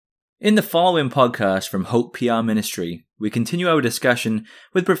In the following podcast from Hope PR Ministry, we continue our discussion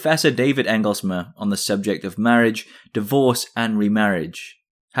with Professor David Engelsma on the subject of marriage, divorce, and remarriage.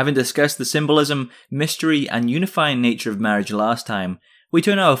 Having discussed the symbolism, mystery, and unifying nature of marriage last time, we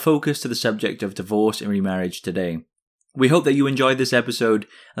turn our focus to the subject of divorce and remarriage today. We hope that you enjoyed this episode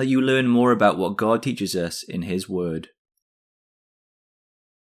and that you learn more about what God teaches us in His Word.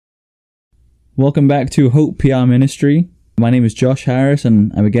 Welcome back to Hope PR Ministry. My name is Josh Harris,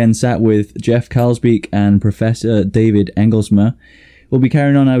 and I'm again sat with Jeff Carlsbeek and Professor David Engelsma. We'll be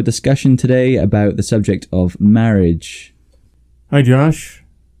carrying on our discussion today about the subject of marriage. Hi, Josh.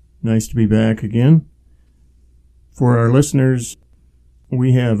 Nice to be back again. For our listeners,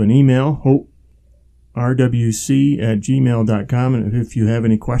 we have an email, hoperwc@gmail.com, and if you have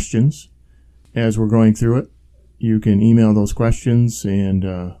any questions as we're going through it, you can email those questions, and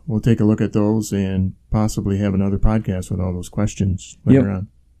we'll take a look at those and possibly have another podcast with all those questions later on.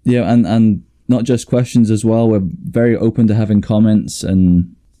 Yeah, and not just questions as well. We're very open to having comments,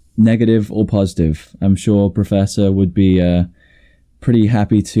 and negative or positive. I'm sure Professor would be pretty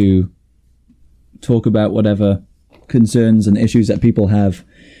happy to talk about whatever concerns and issues that people have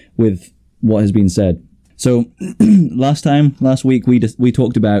with what has been said. So last week, we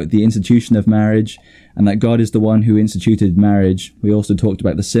talked about the institution of marriage and that God is the one who instituted marriage. We also talked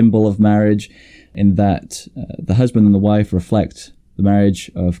about the symbol of marriage in that the husband and the wife reflect the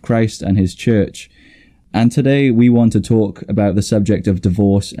marriage of Christ and His church. And today we want to talk about the subject of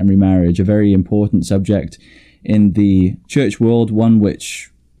divorce and remarriage, a very important subject in the church world, one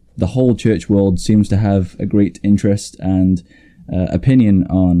which the whole church world seems to have a great interest and opinion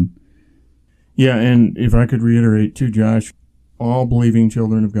on. Yeah, and if I could reiterate too, Josh, all believing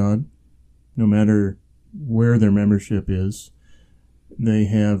children of God, no matter where their membership is, they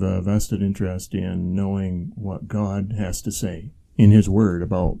have a vested interest in knowing what God has to say in His Word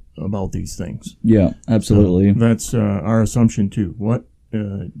about these things. Yeah, absolutely. So that's our assumption too. What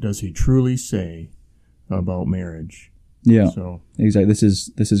does He truly say about marriage? Yeah, so exactly. This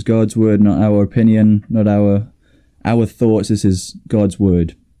is God's Word, not our opinion, not our thoughts. This is God's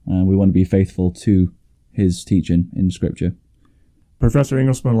Word. We want to be faithful to His teaching in Scripture. Professor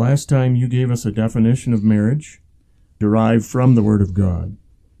Engelsma, last time you gave us a definition of marriage derived from the Word of God.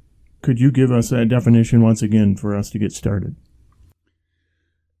 Could you give us that definition once again for us to get started?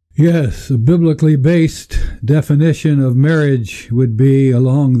 Yes, a biblically based definition of marriage would be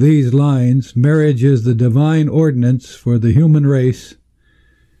along these lines. Marriage is the divine ordinance for the human race.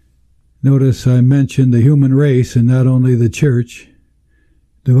 Notice I mentioned the human race and not only the church.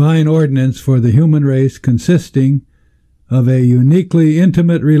 Divine ordinance for the human race consisting of a uniquely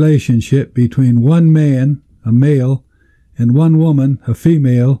intimate relationship between one man, a male, and one woman, a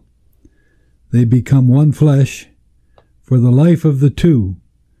female. They become one flesh for the life of the two,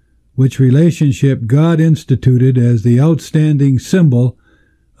 which relationship God instituted as the outstanding symbol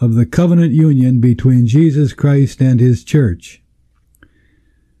of the covenant union between Jesus Christ and His church.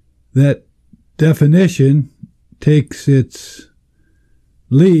 That definition takes its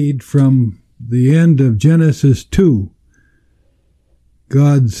lead from the end of Genesis 2,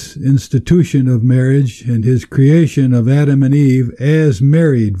 God's institution of marriage and His creation of Adam and Eve as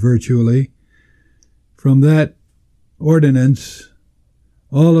married virtually. From that ordinance,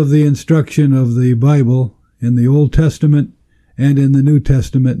 all of the instruction of the Bible in the Old Testament and in the New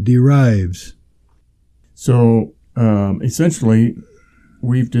Testament derives. So, essentially,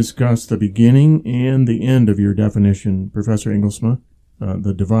 we've discussed the beginning and the end of your definition, Professor Engelsma.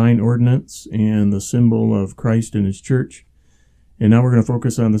 The divine ordinance and the symbol of Christ and His church. And now we're going to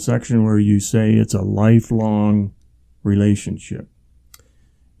focus on the section where you say it's a lifelong relationship.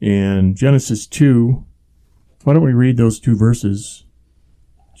 And Genesis 2, why don't we read those two verses?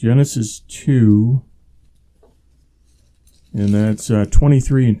 Genesis 2, and that's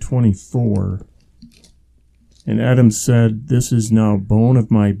 23 and 24. And Adam said, "This is now bone of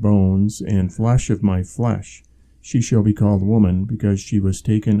my bones and flesh of my flesh. She shall be called woman, because she was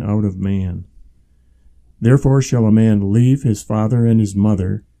taken out of man. Therefore shall a man leave his father and his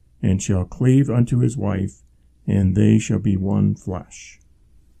mother, and shall cleave unto his wife, and they shall be one flesh."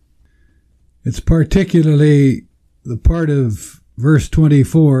 It's particularly the part of verse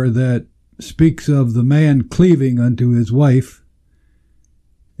 24 that speaks of the man cleaving unto his wife,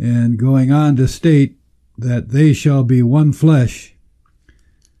 and going on to state that they shall be one flesh,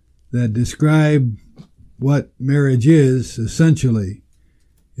 that describe what marriage is, essentially.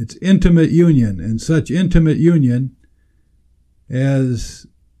 It's intimate union, and such intimate union as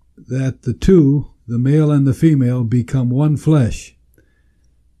that the two, the male and the female, become one flesh,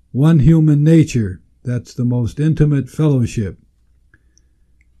 one human nature. That's the most intimate fellowship.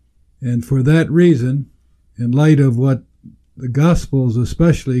 And for that reason, in light of what the Gospels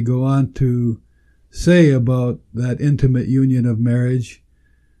especially go on to say about that intimate union of marriage,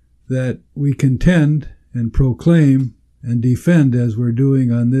 that we contend and proclaim and defend, as we're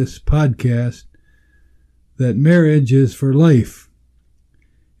doing on this podcast, that marriage is for life.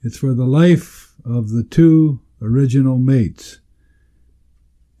 It's for the life of the two original mates.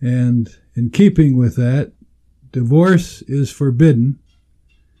 And in keeping with that, divorce is forbidden.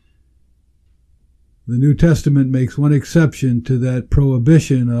 The New Testament makes one exception to that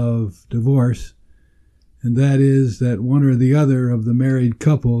prohibition of divorce, and that is that one or the other of the married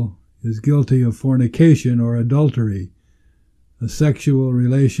couple is guilty of fornication or adultery, a sexual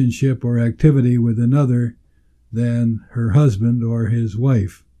relationship or activity with another than her husband or his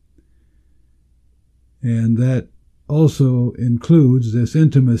wife. And that also includes this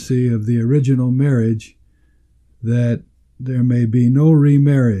intimacy of the original marriage, that there may be no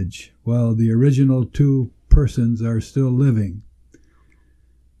remarriage while the original two persons are still living.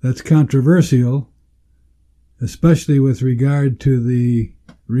 That's controversial, especially with regard to the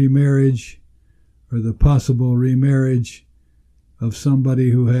remarriage or the possible remarriage of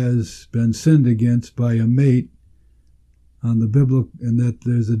somebody who has been sinned against by a mate on the biblical, and that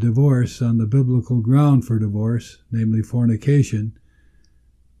there's a divorce on the biblical ground for divorce, namely fornication.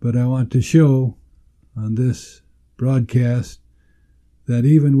 But I want to show on this broadcast that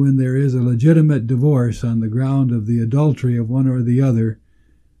even when there is a legitimate divorce on the ground of the adultery of one or the other,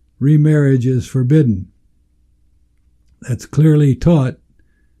 remarriage is forbidden. That's clearly taught,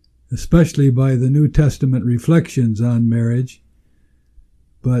 especially by the New Testament reflections on marriage,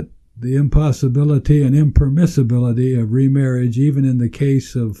 but the impossibility and impermissibility of remarriage, even in the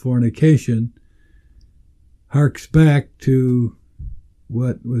case of fornication, harks back to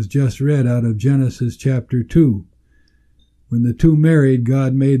what was just read out of Genesis chapter 2. When the two married,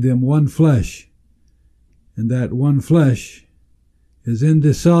 God made them one flesh, and that one flesh is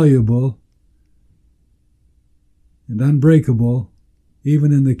indissoluble and unbreakable,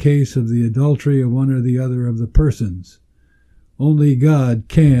 even in the case of the adultery of one or the other of the persons. Only God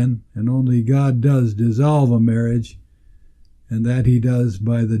can, and only God does dissolve a marriage, and that he does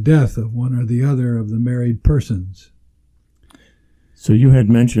by the death of one or the other of the married persons. So you had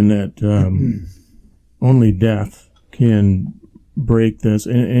mentioned that only death can break this,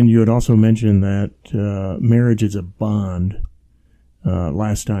 and you had also mentioned that marriage is a bond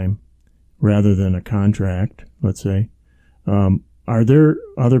last time, rather than a contract, let's say. Are there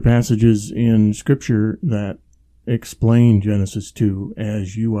other passages in Scripture that explain Genesis 2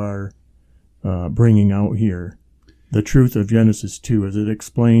 as you are bringing out here? The truth of Genesis 2, is it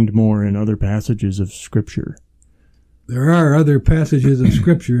explained more in other passages of Scripture? There are other passages of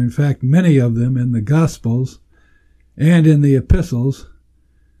Scripture, in fact, many of them in the Gospels and in the epistles,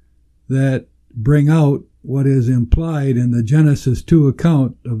 that bring out what is implied in the Genesis 2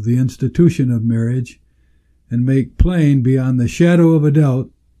 account of the institution of marriage, and make plain beyond the shadow of a doubt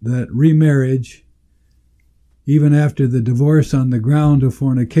that remarriage, even after the divorce on the ground of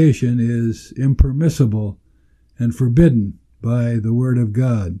fornication, is impermissible and forbidden by the Word of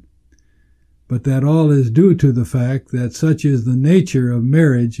God. But that all is due to the fact that such is the nature of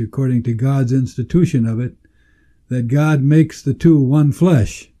marriage according to God's institution of it, that God makes the two one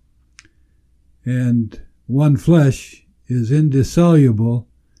flesh, and one flesh is indissoluble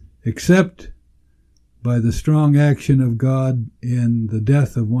except by the strong action of God in the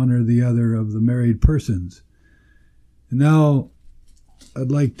death of one or the other of the married persons. And now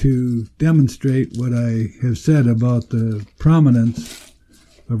I'd like to demonstrate what I have said about the prominence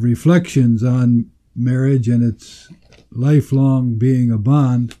of reflections on marriage and its lifelong being a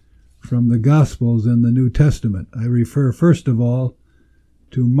bond from the Gospels in the New Testament. I refer first of all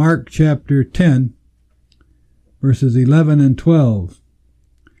to Mark chapter 10, verses 11 and 12.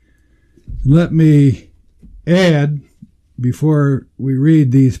 Let me add, before we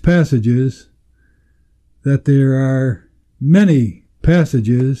read these passages, that there are many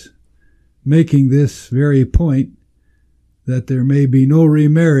passages making this very point, that there may be no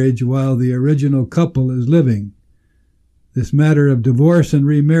remarriage while the original couple is living. This matter of divorce and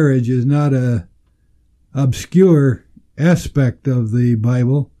remarriage is not an obscure aspect of the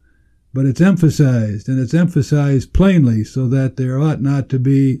Bible, but it's emphasized, and it's emphasized plainly, so that there ought not to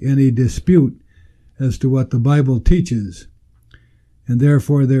be any dispute as to what the Bible teaches. And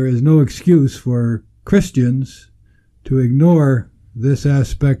therefore there is no excuse for Christians to ignore this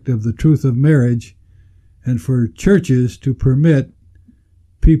aspect of the truth of marriage, and for churches to permit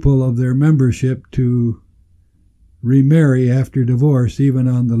people of their membership to remarry after divorce, even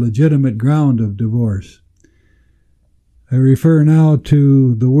on the legitimate ground of divorce. I refer now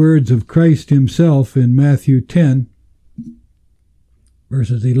to the words of Christ himself in Matthew 10,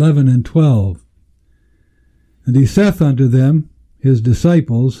 verses 11 and 12. And he saith unto them, his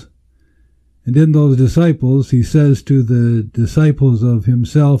disciples, and in those disciples he says to the disciples of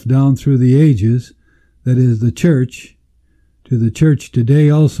himself down through the ages, that is the church, to the church today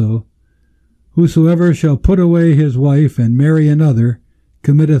also, whosoever shall put away his wife and marry another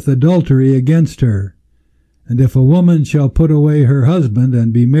committeth adultery against her. And if a woman shall put away her husband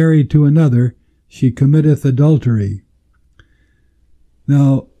and be married to another, she committeth adultery.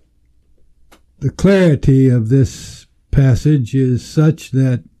 Now, the clarity of this passage is such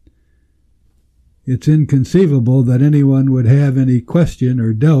that it's inconceivable that anyone would have any question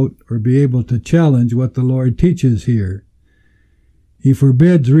or doubt or be able to challenge what the Lord teaches here. He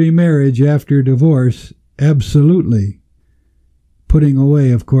forbids remarriage after divorce absolutely. Putting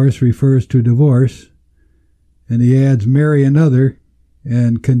away, of course, refers to divorce. And he adds marry another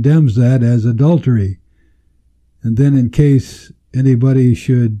and condemns that as adultery. And then in case anybody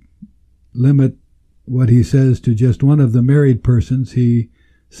should limit what he says to just one of the married persons, he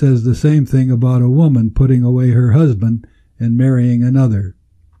says the same thing about a woman putting away her husband and marrying another.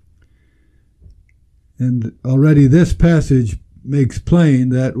 And already this passage makes plain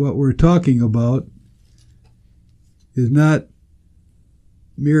that what we're talking about is not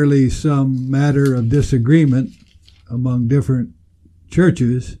merely some matter of disagreement among different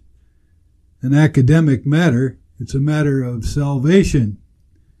churches, an academic matter. It's a matter of salvation.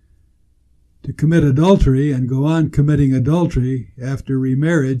 To commit adultery and go on committing adultery after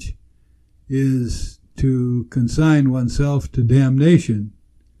remarriage is to consign oneself to damnation.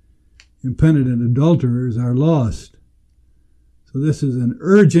 Impenitent adulterers are lost. So this is an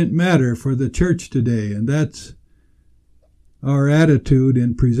urgent matter for the church today, and that's our attitude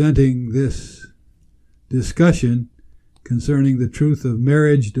in presenting this discussion concerning the truth of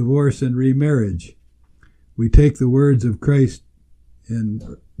marriage, divorce, and remarriage. We take the words of Christ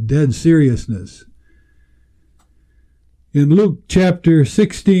in dead seriousness. In Luke chapter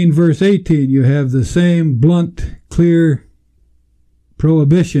 16, verse 18, you have the same blunt, clear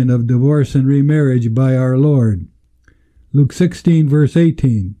prohibition of divorce and remarriage by our Lord. Luke 16, verse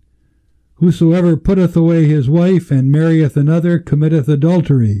 18. Whosoever putteth away his wife and marrieth another committeth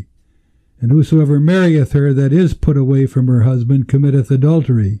adultery, and whosoever marrieth her that is put away from her husband committeth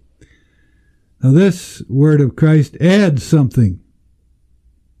adultery. Now this word of Christ adds something.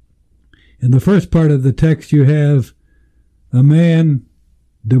 In the first part of the text you have a man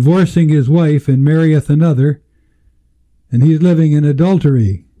divorcing his wife and marrieth another, and he's living in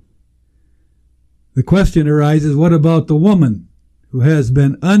adultery. The question arises, what about the woman who has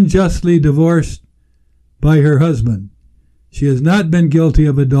been unjustly divorced by her husband? She has not been guilty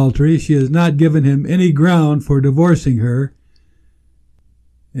of adultery. She has not given him any ground for divorcing her.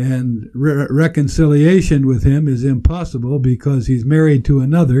 And reconciliation with him is impossible because he's married to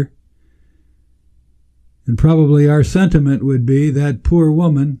another. And probably our sentiment would be that poor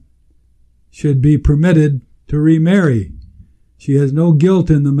woman should be permitted to remarry. She has no guilt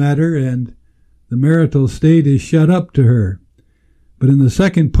in the matter, and the marital state is shut up to her. But in the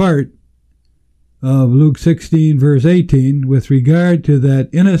second part of Luke 16, verse 18, with regard to that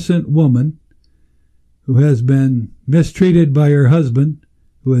innocent woman who has been mistreated by her husband,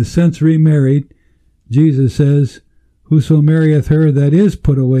 who has since remarried, Jesus says, whoso marrieth her that is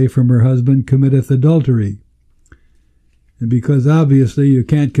put away from her husband committeth adultery. And because obviously you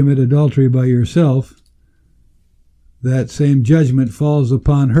can't commit adultery by yourself, that same judgment falls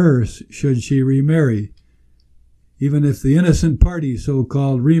upon her should she remarry. Even if the innocent party,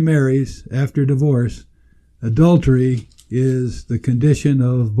 so-called, remarries after divorce, adultery is the condition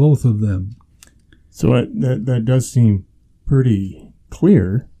of both of them. So that does seem pretty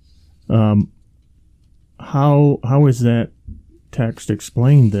clear. How is that text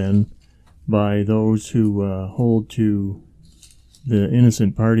explained then by those who hold to the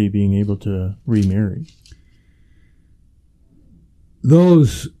innocent party being able to remarry?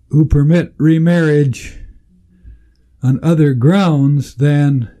 Those who permit remarriage on other grounds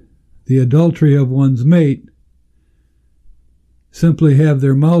than the adultery of one's mate simply have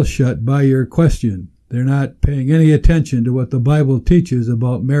their mouths shut by your question. They're not paying any attention to what the Bible teaches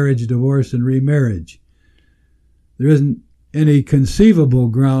about marriage, divorce, and remarriage. There isn't any conceivable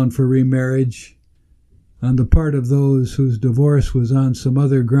ground for remarriage on the part of those whose divorce was on some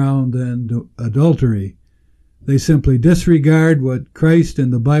other ground than adultery. They simply disregard what Christ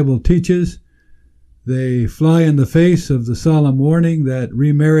and the Bible teaches. They fly in the face of the solemn warning that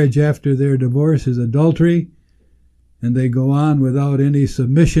remarriage after their divorce is adultery, and they go on without any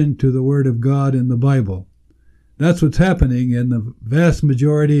submission to the Word of God in the Bible. That's what's happening in the vast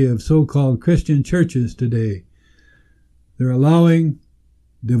majority of so-called Christian churches today. They're allowing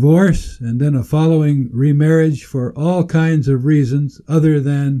divorce and then a following remarriage for all kinds of reasons other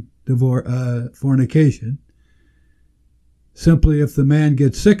than fornication. Simply, if the man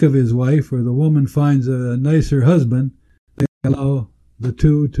gets sick of his wife or the woman finds a nicer husband, they allow the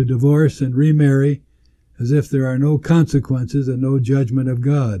two to divorce and remarry as if there are no consequences and no judgment of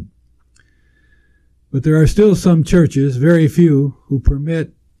God. But there are still some churches, very few, who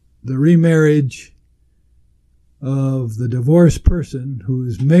permit the remarriage of the divorced person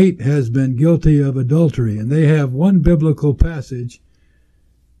whose mate has been guilty of adultery. And they have one biblical passage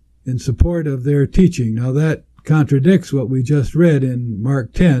in support of their teaching. Now that contradicts what we just read in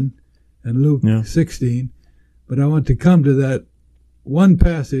Mark 10 and Luke 16. But I want to come to that one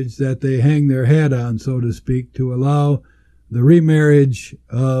passage that they hang their hat on, so to speak, to allow the remarriage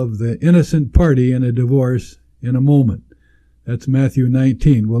of the innocent party in a divorce in a moment. That's Matthew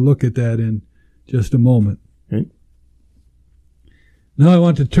 19. We'll look at that in just a moment. Okay. Now I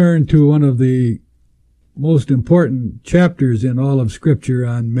want to turn to one of the most important chapters in all of Scripture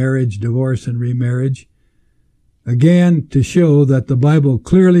on marriage, divorce, and remarriage. Again, to show that the Bible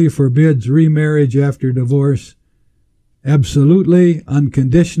clearly forbids remarriage after divorce, absolutely,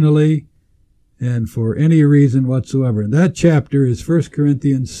 unconditionally, and for any reason whatsoever. And that chapter is 1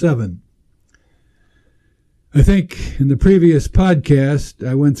 Corinthians 7. I think in the previous podcast,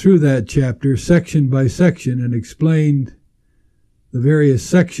 I went through that chapter section by section and explained the various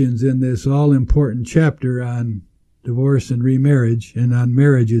sections in this all-important chapter on divorce and remarriage and on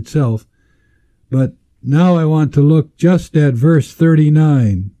marriage itself. But now I want to look just at verse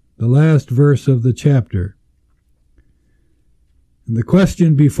 39, the last verse of the chapter. And the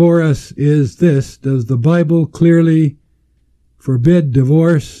question before us is this: does the Bible clearly forbid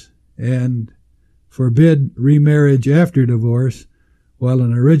divorce and forbid remarriage after divorce while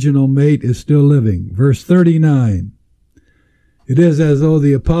an original mate is still living? Verse 39. It is as though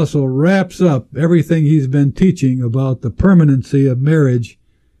the apostle wraps up everything he's been teaching about the permanency of marriage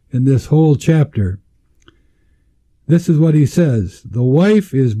in this whole chapter. This is what he says: the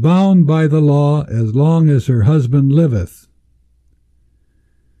wife is bound by the law as long as her husband liveth.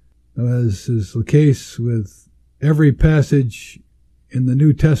 As is the case with every passage in the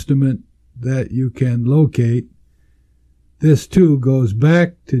New Testament that you can locate, this too goes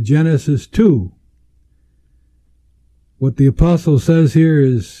back to Genesis 2. What the apostle says here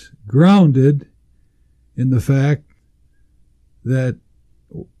is grounded in the fact that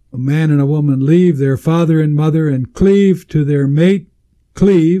a man and a woman leave their father and mother and cleave to their mate,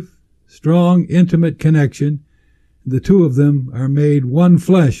 strong, intimate connection. The two of them are made one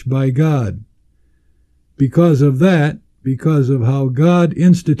flesh by God. Because of that, because of how God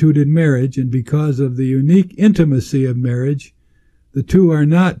instituted marriage, and because of the unique intimacy of marriage, the two are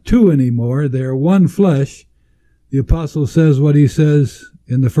not two anymore, they are one flesh. The apostle says what he says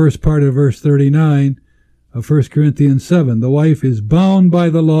in the first part of verse 39 of 1 Corinthians 7. The wife is bound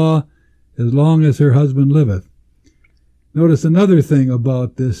by the law as long as her husband liveth. Notice another thing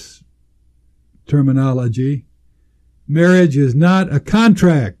about this terminology. Marriage is not a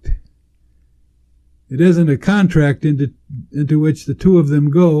contract. It isn't a contract into which the two of them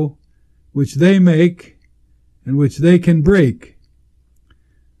go, which they make and which they can break.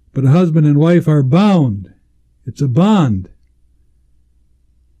 But a husband and wife are bound. It's a bond.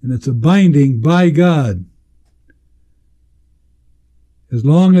 And it's a binding by God. As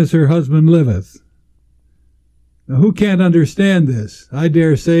long as her husband liveth. Now, who can't understand this? I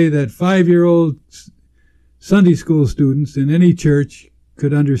dare say that 5-year-old Sunday school students in any church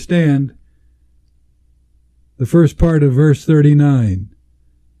could understand the first part of verse 39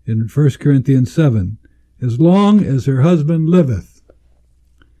 in 1 Corinthians 7. As long as her husband liveth.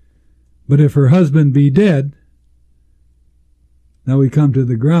 But if her husband be dead, now we come to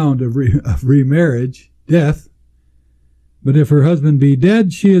the ground of remarriage, death. But if her husband be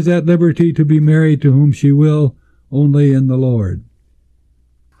dead, she is at liberty to be married to whom she will, only in the Lord.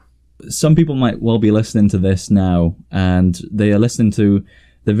 Some people might well be listening to this now, and they are listening to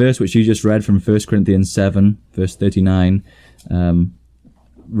the verse which you just read from 1 Corinthians 7, verse 39,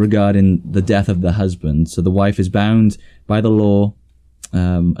 regarding the death of the husband. So the wife is bound by the law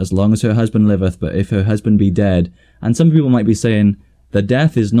as long as her husband liveth, but if her husband be dead. And some people might be saying the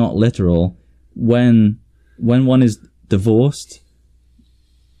death is not literal. When one is divorced,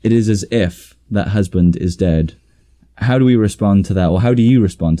 it is as if that husband is dead. How do we respond to that? Or how do you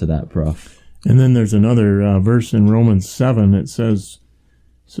respond to that, Prof? And then there's another verse in Romans 7. It says,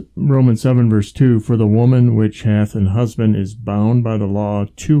 Romans 7 verse 2, for the woman which hath an husband is bound by the law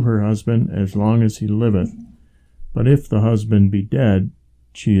to her husband as long as he liveth. But if the husband be dead,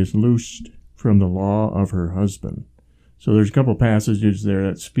 she is loosed from the law of her husband. So there's a couple passages there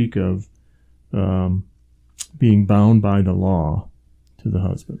that speak of being bound by the law to the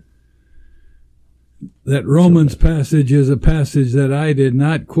husband. That Romans passage is a passage that I did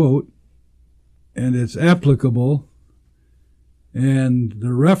not quote, and it's applicable. And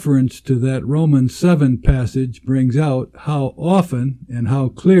the reference to that Romans 7 passage brings out how often and how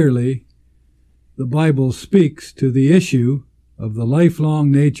clearly the Bible speaks to the issue of the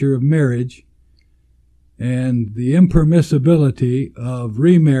lifelong nature of marriage and the impermissibility of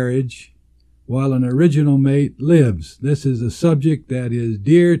remarriage while an original mate lives. This is a subject that is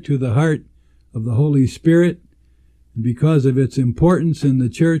dear to the heart of the Holy Spirit. And because of its importance in the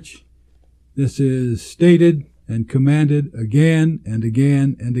church, this is stated and commanded again and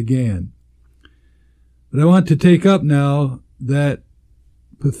again and again. But I want to take up now that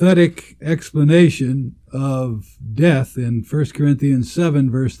pathetic explanation of death in 1 Corinthians 7,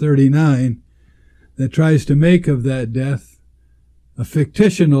 verse 39, that tries to make of that death a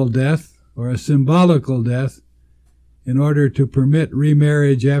fictitional death or a symbolical death in order to permit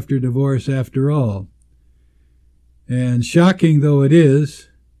remarriage after divorce after all. And shocking though it is,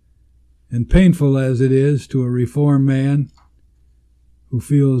 and painful as it is to a Reformed man who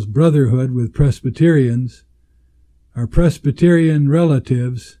feels brotherhood with Presbyterians, our Presbyterian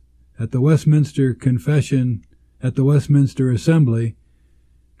relatives at the Westminster Confession, at the Westminster Assembly,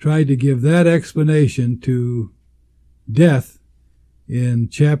 tried to give that explanation to death in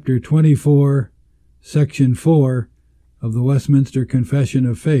chapter 24, section 4 of the Westminster Confession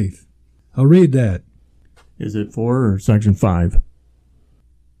of Faith. I'll read that. Is it 4 or section 5?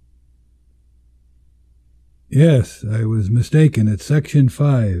 Yes, I was mistaken. It's section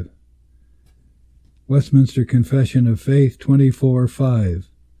 5. Westminster Confession of Faith 24:5.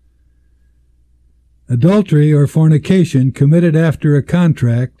 Adultery or fornication committed after a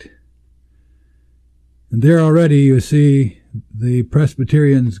contract, and there already you see the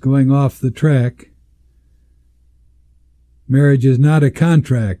Presbyterians going off the track. Marriage is not a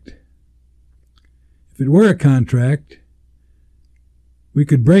contract. If it were a contract, we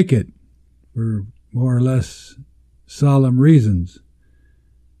could break it for more or less solemn reasons.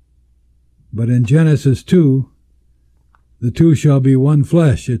 But in Genesis 2, the two shall be one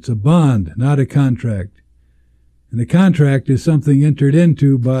flesh. It's a bond, not a contract. And a contract is something entered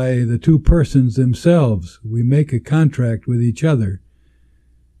into by the two persons themselves. We make a contract with each other.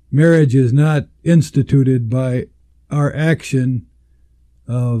 Marriage is not instituted by our action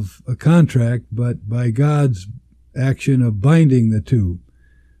of a contract, but by God's action of binding the two.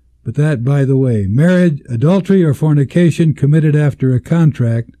 But that, by the way, marriage, adultery, or fornication committed after a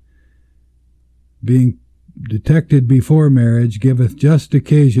contract, being detected before marriage, giveth just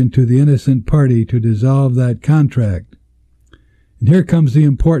occasion to the innocent party to dissolve that contract. And here comes the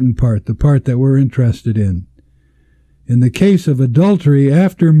important part, the part that we're interested in. In the case of adultery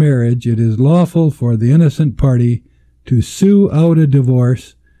after marriage, it is lawful for the innocent party to sue out a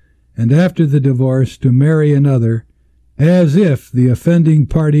divorce, and after the divorce to marry another, as if the offending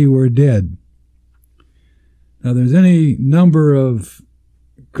party were dead. Now, there's any number of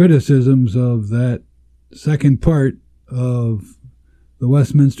criticisms of that second part of the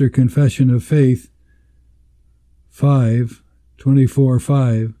Westminster Confession of Faith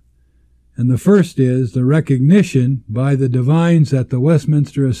 24:5, and the first is the recognition by the divines at the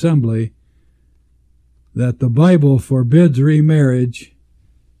Westminster Assembly that the Bible forbids remarriage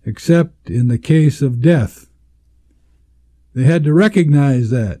except in the case of death. They had to recognize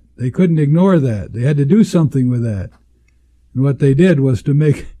that. They couldn't ignore that. They had to do something with that. And what they did was to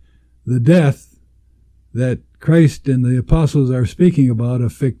make the death that Christ and the apostles are speaking about a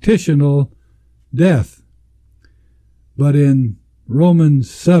fictional death. But in Romans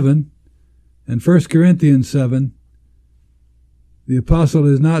 7 and 1 Corinthians 7, the apostle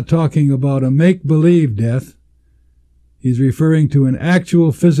is not talking about a make-believe death. He's referring to an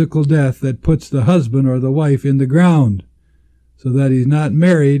actual physical death that puts the husband or the wife in the ground, so that he's not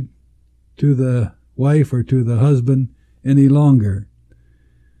married to the wife or to the husband any longer.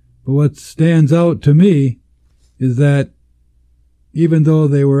 But what stands out to me is that even though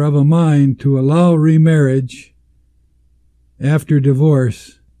they were of a mind to allow remarriage after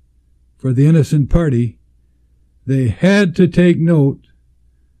divorce for the innocent party, they had to take note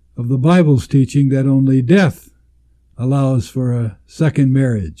of the Bible's teaching that only death allows for a second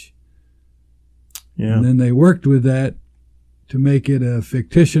marriage. Yeah. And then they worked with that to make it a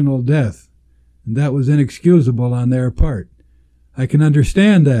fictional death. And that was inexcusable on their part. I can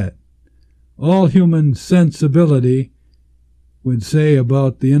understand that. All human sensibility would say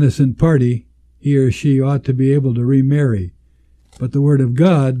about the innocent party, he or she ought to be able to remarry. But the Word of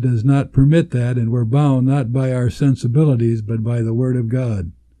God does not permit that, and we're bound not by our sensibilities, but by the Word of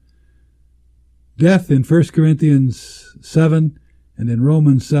God. Death in 1 Corinthians 7 and in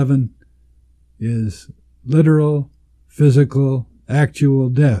Romans 7 is literal, physical, actual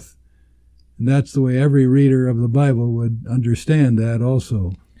death. And that's the way every reader of the Bible would understand that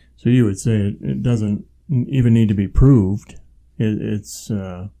also. So you would say it doesn't even need to be proved. It's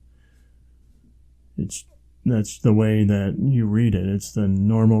that's the way that you read it. It's the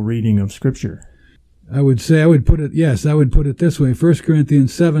normal reading of Scripture. I would put it this way. 1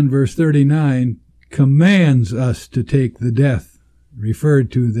 Corinthians 7, verse 39, commands us to take the death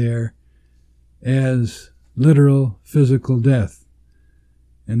referred to there as literal physical death.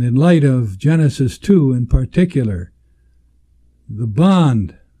 And in light of Genesis 2 in particular, the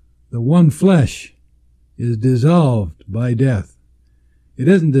bond, the one flesh, is dissolved by death. It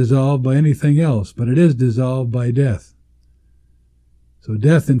isn't dissolved by anything else, but it is dissolved by death. So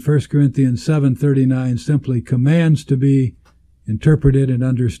death in 1 Corinthians 7:39 simply commands to be interpreted and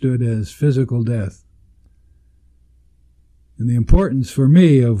understood as physical death. And the importance for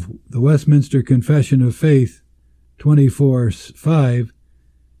me of the Westminster Confession of Faith 24:5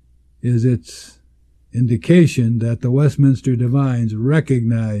 is its indication that the Westminster divines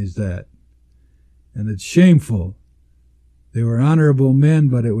recognize that. And it's shameful. They were honorable men,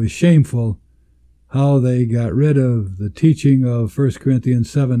 but it was shameful how they got rid of the teaching of 1 Corinthians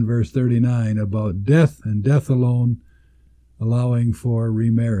 7, verse 39, about death and death alone, allowing for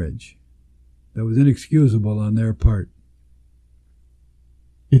remarriage. That was inexcusable on their part.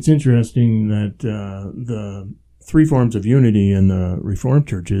 It's interesting that the three forms of unity in the Reformed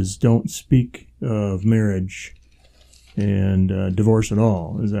churches don't speak of marriage and divorce at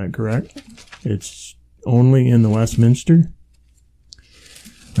all. Is that correct? It's only in the Westminster?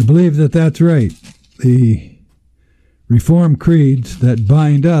 I believe that that's right. The Reformed creeds that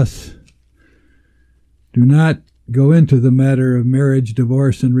bind us do not go into the matter of marriage,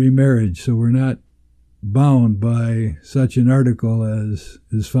 divorce, and remarriage, so we're not bound by such an article as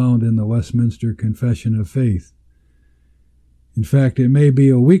is found in the Westminster Confession of Faith. In fact, it may be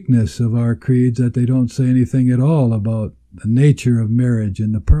a weakness of our creeds that they don't say anything at all about the nature of marriage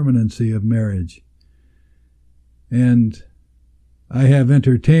and the permanency of marriage. And I have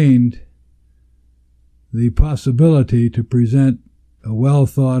entertained the possibility to present a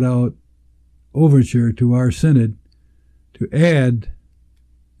well-thought-out overture to our synod to add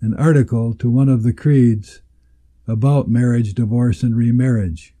an article to one of the creeds about marriage, divorce, and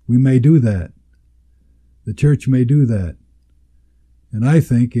remarriage. We may do that. The church may do that. And I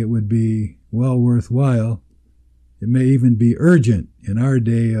think it would be well worthwhile. It may even be urgent in our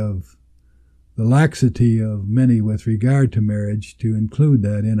day of the laxity of many with regard to marriage to include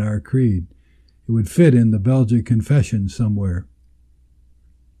that in our creed. It would fit in the Belgic Confession somewhere.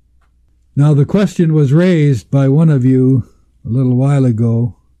 Now, the question was raised by one of you a little while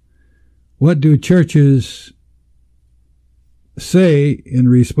ago. What do churches say in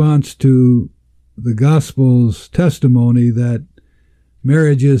response to the gospel's testimony that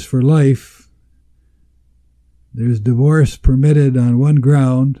marriage is for life? There's divorce permitted on one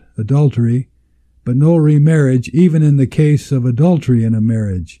ground, adultery, but no remarriage, even in the case of adultery in a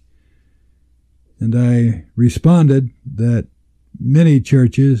marriage. And I responded that many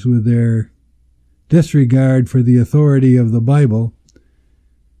churches, with their disregard for the authority of the Bible,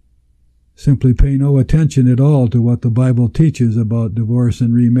 simply pay no attention at all to what the Bible teaches about divorce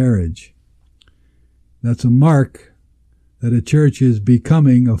and remarriage. That's a mark that a church is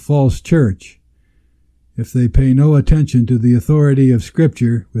becoming a false church. If they pay no attention to the authority of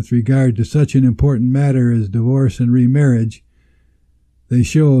Scripture with regard to such an important matter as divorce and remarriage, they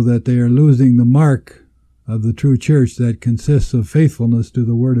show that they are losing the mark of the true church that consists of faithfulness to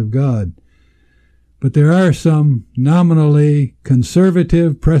the Word of God. But there are some nominally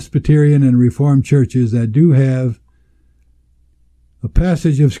conservative Presbyterian and Reformed churches that do have a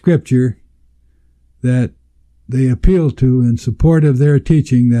passage of Scripture that they appeal to in support of their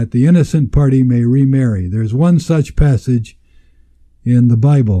teaching that the innocent party may remarry. There's one such passage in the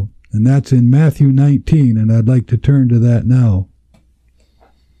Bible, and that's in Matthew 19, and I'd like to turn to that now.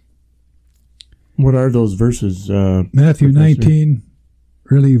 What are those verses? Matthew 19,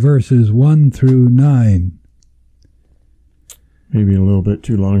 really verses 1 through 9. Maybe a little bit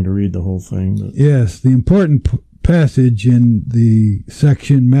too long to read the whole thing. But. Yes, the important passage in the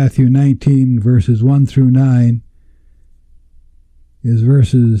section Matthew 19, verses 1 through 9, is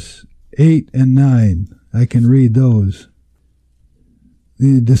verses 8 and 9. I can read those.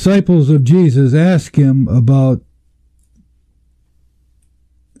 The disciples of Jesus ask him about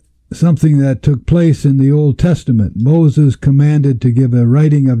something that took place in the Old Testament. Moses commanded to give a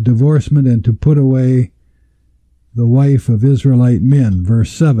writing of divorcement and to put away the wife of Israelite men.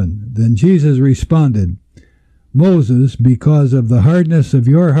 Verse 7. Then Jesus responded, Moses, because of the hardness of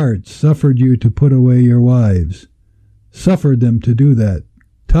your hearts, suffered you to put away your wives. Suffered them to do that.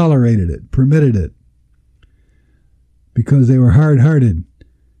 Tolerated it. Permitted it. Because they were hard-hearted.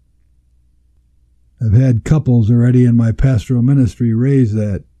 I've had couples already in my pastoral ministry raise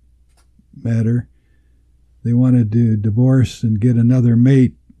that matter. They wanted to divorce and get another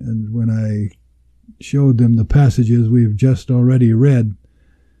mate, and when I showed them the passages we've just already read,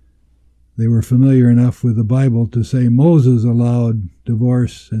 they were familiar enough with the Bible to say Moses allowed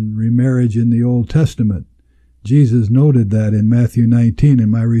divorce and remarriage in the Old Testament. Jesus noted that in Matthew 19,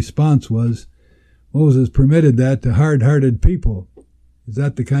 and my response was, Moses permitted that to hard-hearted people. Is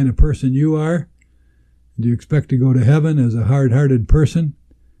that the kind of person you are? Do you expect to go to heaven as a hard-hearted person?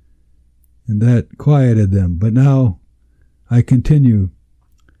 And that quieted them. But now I continue.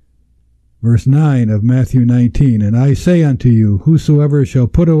 Verse 9 of Matthew 19, And I say unto you, whosoever shall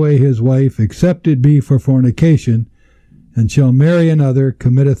put away his wife, except it be for fornication, and shall marry another,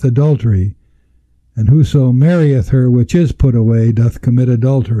 committeth adultery. And whoso marrieth her which is put away doth commit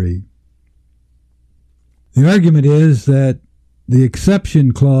adultery. The argument is that the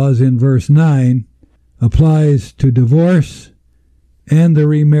exception clause in verse 9 applies to divorce and the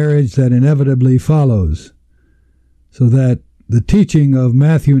remarriage that inevitably follows, so that the teaching of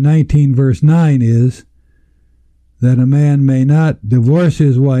Matthew 19 verse 9 is that a man may not divorce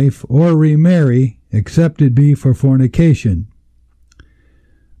his wife or remarry except it be for fornication.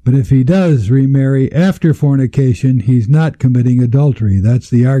 But if he does remarry after fornication, he's not committing adultery. That's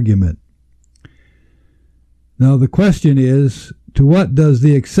the argument. Now the question is, to what does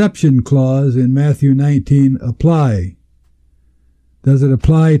the exception clause in Matthew 19 apply? Does it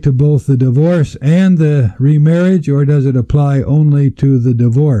apply to both the divorce and the remarriage, or does it apply only to the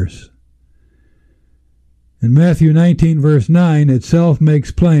divorce? In Matthew 19 verse 9 itself makes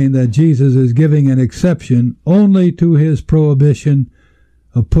plain that Jesus is giving an exception only to his prohibition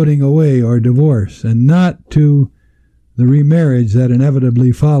of putting away or divorce, and not to the remarriage that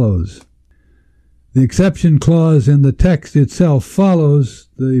inevitably follows. The exception clause in the text itself follows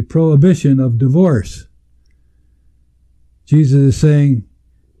the prohibition of divorce. Jesus is saying,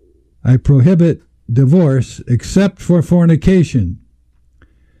 I prohibit divorce except for fornication.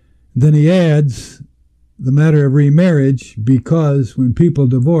 Then he adds the matter of remarriage, because when people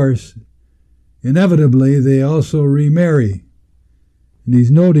divorce, inevitably they also remarry. And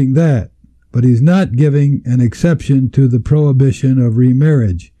he's noting that, but he's not giving an exception to the prohibition of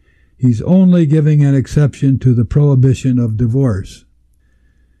remarriage. He's only giving an exception to the prohibition of divorce.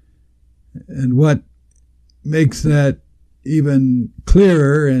 And what makes that even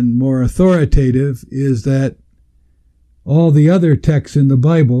clearer and more authoritative is that all the other texts in the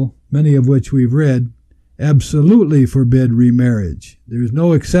Bible, many of which we've read, absolutely forbid remarriage. There's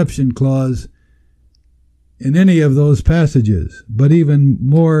no exception clause in any of those passages. But even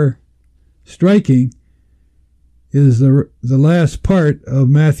more striking is the last part of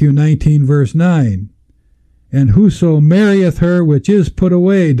Matthew 19 verse 9. And whoso marrieth her which is put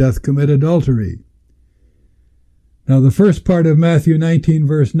away doth commit adultery. Now the first part of Matthew 19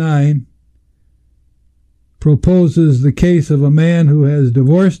 verse 9 proposes the case of a man who has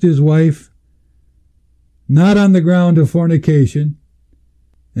divorced his wife, not on the ground of fornication,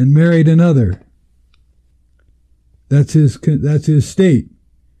 and married another. That's his state.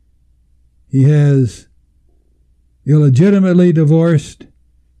 He has illegitimately divorced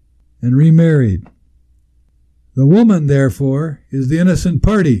and remarried. The woman, therefore, is the innocent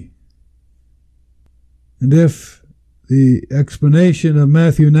party. And if the explanation of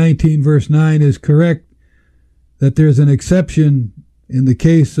Matthew 19 verse 9 is correct, that there's an exception in the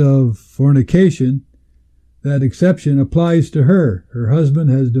case of fornication, that exception applies to her. Her husband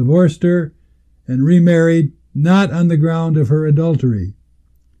has divorced her and remarried, not on the ground of her adultery.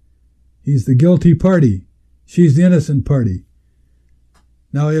 He's the guilty party. She's the innocent party.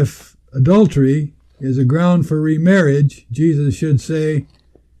 Now, if adultery is a ground for remarriage, Jesus should say,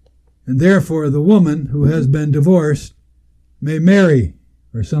 and therefore the woman who has been divorced may marry,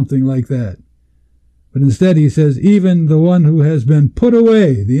 or something like that. But instead he says, even the one who has been put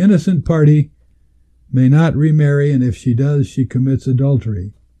away, the innocent party, may not remarry, and if she does, she commits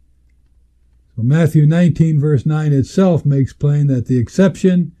adultery. So Matthew 19 verse 9 itself makes plain that the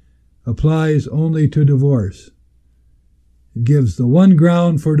exception applies only to divorce. It gives the one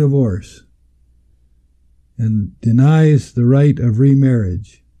ground for divorce and denies the right of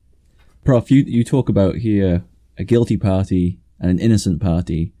remarriage. Prof, you talk about here a guilty party and an innocent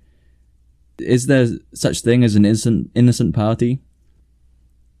party. Is there such thing as an innocent party?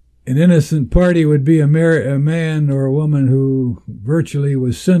 An innocent party would be a man or a woman who virtually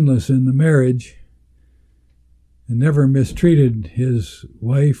was sinless in the marriage and never mistreated his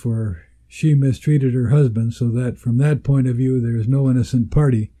wife, or she mistreated her husband, so that from that point of view there is no innocent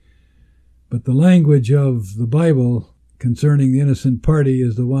party. But the language of the Bible concerning the innocent party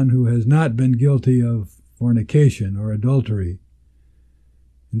is the one who has not been guilty of fornication or adultery.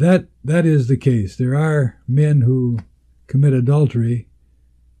 That is the case. There are men who commit adultery,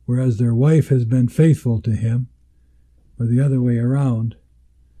 whereas their wife has been faithful to him, or the other way around.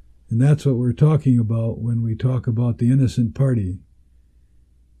 And that's what we're talking about when we talk about the innocent party.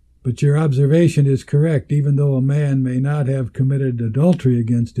 But your observation is correct. Even though a man may not have committed adultery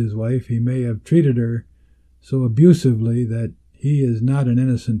against his wife, he may have treated her so abusively that he is not an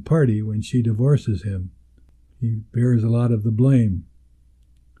innocent party when she divorces him. He bears a lot of the blame.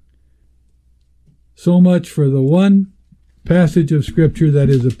 So much for the one passage of Scripture that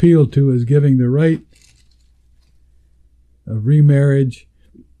is appealed to as giving the right of remarriage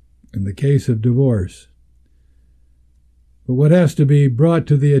in the case of divorce. But what has to be brought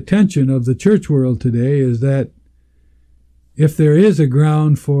to the attention of the church world today is that if there is a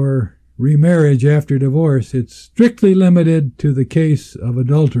ground for remarriage after divorce, it's strictly limited to the case of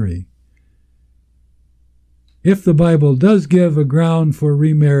adultery. If the Bible does give a ground for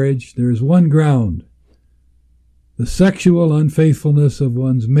remarriage, there is one ground: the sexual unfaithfulness of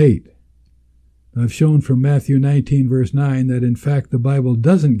one's mate. I've shown from Matthew 19, verse 9, that in fact the Bible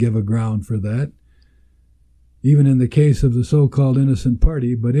doesn't give a ground for that, even in the case of the so-called innocent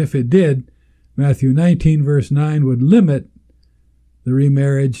party. But if it did, Matthew 19, verse 9 would limit the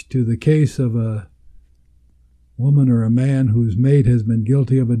remarriage to the case of a woman or a man whose mate has been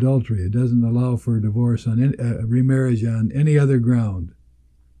guilty of adultery. It doesn't allow for divorce on remarriage on any other ground.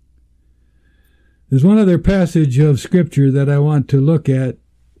 There's one other passage of Scripture that I want to look at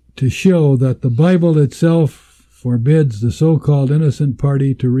to show that the Bible itself forbids the so-called innocent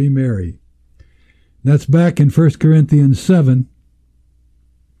party to remarry. That's back in 1 Corinthians 7,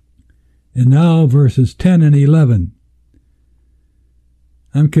 and now verses 10 and 11.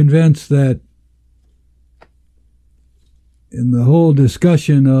 I'm convinced that in the whole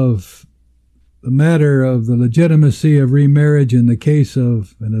discussion of the matter of the legitimacy of remarriage in the case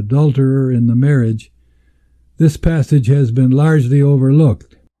of an adulterer in the marriage, this passage has been largely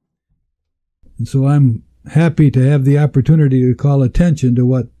overlooked. And so I'm happy to have the opportunity to call attention to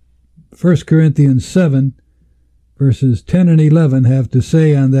what 1 Corinthians 7, verses 10 and 11 have to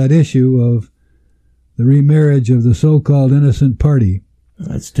say on that issue of the remarriage of the so-called innocent party.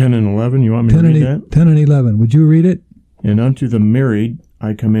 That's 10 and 11. You want me to read that? 10 and 11. Would you read it? And unto the married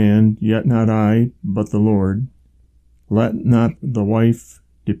I command, yet not I, but the Lord, let not the wife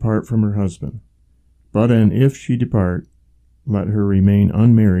depart from her husband. But and if she depart, let her remain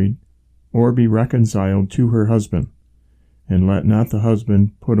unmarried, or be reconciled to her husband, and let not the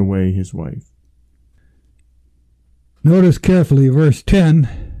husband put away his wife. Notice carefully, verse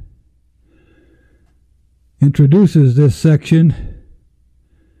 10 introduces this section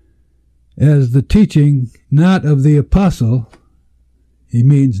as the teaching not of the apostle. He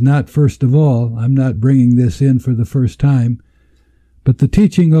means not first of all. I'm not bringing this in for the first time, but the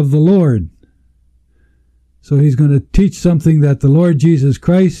teaching of the Lord. So he's going to teach something that the Lord Jesus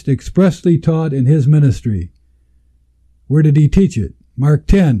Christ expressly taught in his ministry. Where did he teach it? Mark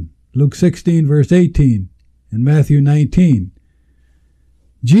 10, Luke 16, verse 18, and Matthew 19.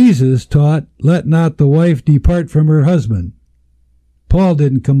 Jesus taught, let not the wife depart from her husband. Paul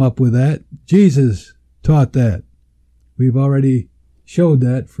didn't come up with that. Jesus taught that. We've already showed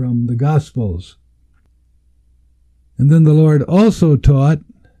that from the Gospels. And then the Lord also taught,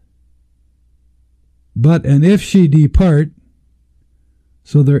 but and if she depart,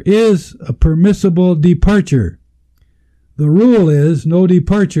 so there is a permissible departure. The rule is no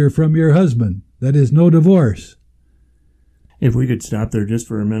departure from your husband. That is, no divorce. If we could stop there just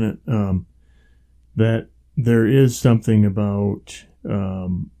for a minute, that there is something about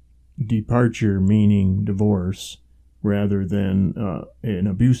departure meaning divorce rather than an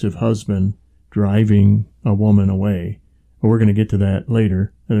abusive husband driving a woman away. Well, we're going to get to that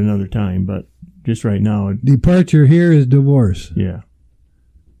later at another time, but just right now. Departure here is divorce. Yeah.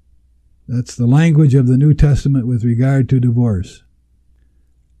 That's the language of the New Testament with regard to divorce.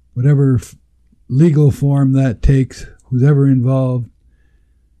 Whatever legal form that takes, who's ever involved,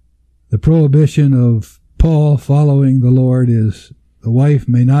 the prohibition of Paul following the Lord is the wife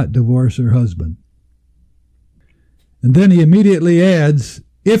may not divorce her husband. And then he immediately adds,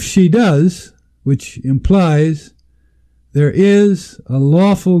 if she does, which implies there is a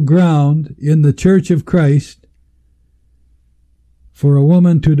lawful ground in the Church of Christ for a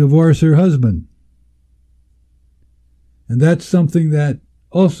woman to divorce her husband. And that's something that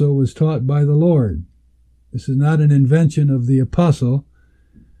also was taught by the Lord. This is not an invention of the apostle,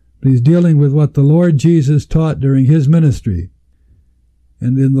 but he's dealing with what the Lord Jesus taught during his ministry.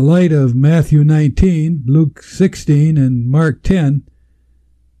 And in the light of Matthew 19, Luke 16, and Mark 10,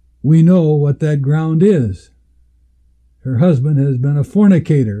 we know what that ground is. Her husband has been a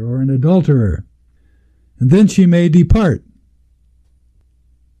fornicator or an adulterer, and then she may depart.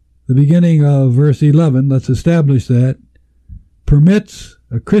 The beginning of verse 11, let's establish that, permits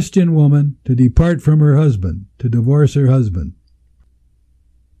a Christian woman to depart from her husband, to divorce her husband.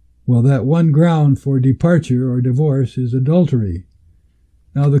 Well, that one ground for departure or divorce is adultery.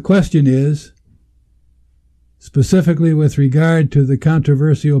 Now the question is, specifically with regard to the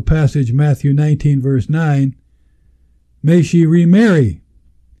controversial passage Matthew 19 verse 9, may she remarry?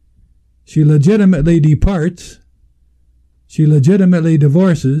 She legitimately departs, she legitimately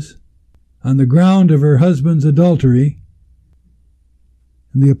divorces on the ground of her husband's adultery,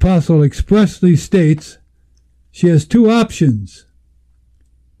 and the apostle expressly states she has two options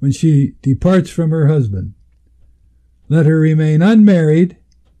when she departs from her husband. Let her remain unmarried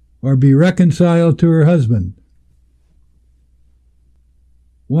or be reconciled to her husband.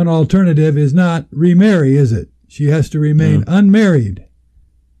 One alternative is not remarry, is it? She has to remain unmarried.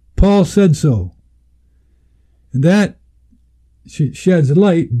 Paul said so. And that sheds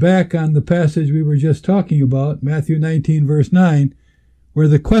light back on the passage we were just talking about, Matthew 19, verse 9, where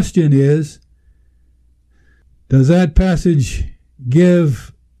the question is, does that passage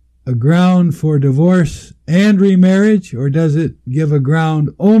give a ground for divorce and remarriage, or does it give a ground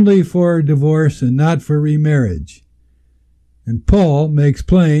only for divorce and not for remarriage? And Paul makes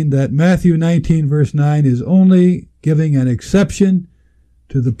plain that Matthew 19, verse 9 is only giving an exception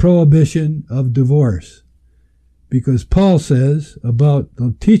to the prohibition of divorce, because Paul says about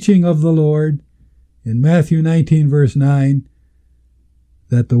the teaching of the Lord in Matthew 19, verse 9,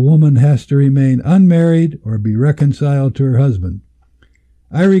 that the woman has to remain unmarried or be reconciled to her husband.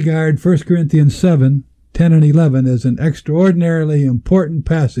 I regard 1 Corinthians 7, 10 and 11 as an extraordinarily important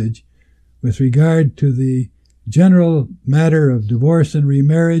passage with regard to the general matter of divorce and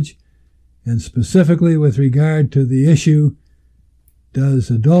remarriage, and specifically with regard to the issue, does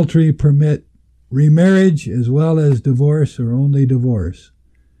adultery permit remarriage as well as divorce or only divorce?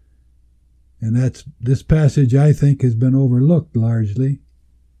 And this passage, I think, has been overlooked largely,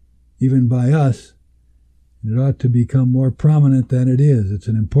 even by us. It ought to become more prominent than it is. It's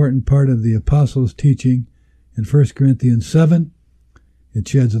an important part of the apostles' teaching in 1 Corinthians 7. It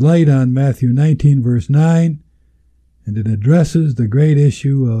sheds light on Matthew 19, verse 9, and it addresses the great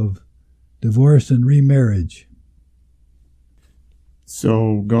issue of divorce and remarriage.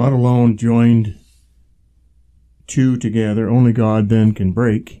 So God alone joined two together. Only God then can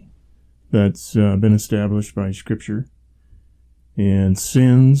break. That's been established by Scripture. And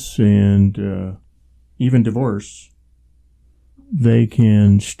sins and even divorce, they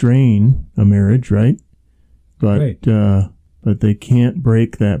can strain a marriage, right? But but they can't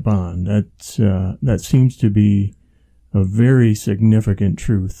break that bond. That seems to be a very significant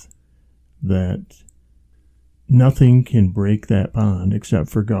truth, that nothing can break that bond except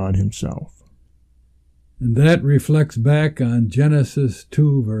for God himself. And that reflects back on Genesis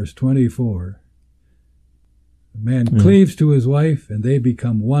 2, verse 24. A man cleaves to his wife, and they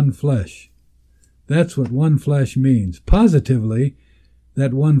become one flesh. That's what one flesh means. Positively,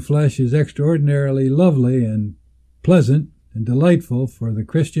 that one flesh is extraordinarily lovely and pleasant and delightful for the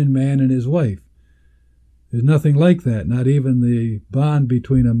Christian man and his wife. There's nothing like that, not even the bond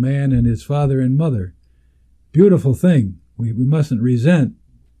between a man and his father and mother. Beautiful thing. We mustn't resent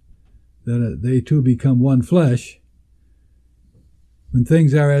that they two become one flesh. When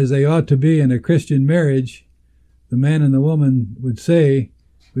things are as they ought to be in a Christian marriage, the man and the woman would say,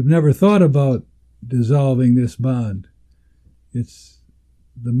 we've never thought about dissolving this bond. It's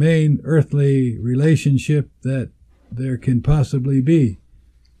the main earthly relationship that there can possibly be.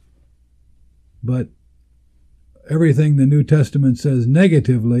 But everything the New Testament says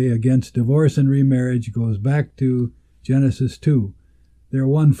negatively against divorce and remarriage goes back to Genesis 2. They're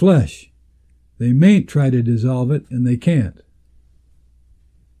one flesh. They mayn't try to dissolve it, and they can't.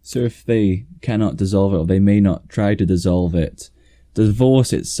 So if they cannot dissolve it, or they may not try to dissolve it, the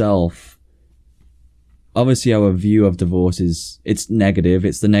divorce itself, obviously our view of divorce is, it's negative.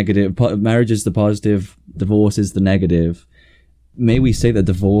 It's the negative. Marriage is the positive. Divorce is the negative. May we say that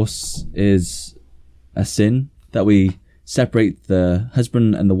divorce is a sin? That we separate the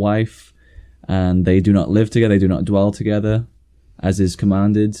husband and the wife and they do not live together, they do not dwell together, as is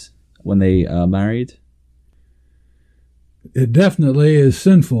commanded when they are married? It definitely is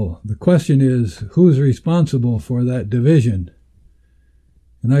sinful. The question is, who's responsible for that division?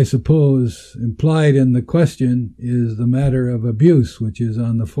 And I suppose implied in the question is the matter of abuse, which is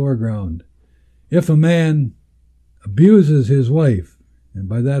on the foreground. If a man abuses his wife, and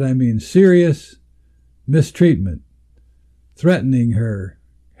by that I mean serious mistreatment, threatening her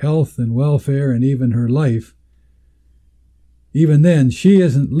health and welfare and even her life, even then she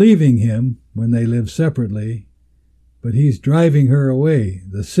isn't leaving him when they live separately, but he's driving her away.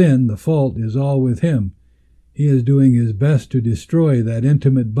 The sin, the fault, is all with him. He is doing his best to destroy that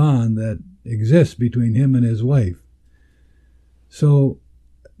intimate bond that exists between him and his wife. So,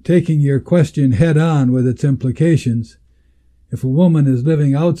 taking your question head on with its implications, if a woman is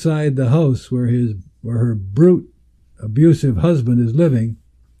living outside the house where her brute, abusive husband is living,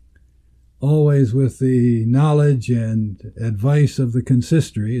 always with the knowledge and advice of the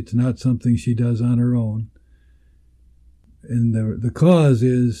consistory, it's not something she does on her own, and the cause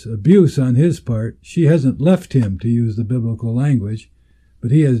is abuse on his part, she hasn't left him, to use the biblical language,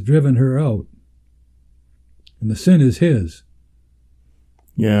 but he has driven her out. And the sin is his.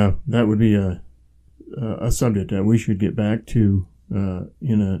 Yeah, that would be a subject that we should get back to at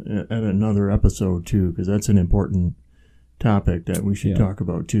another episode too, because that's an important topic that we should talk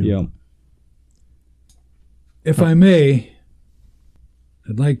about too. Yeah. If I may,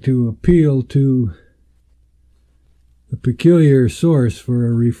 I'd like to appeal to the peculiar source for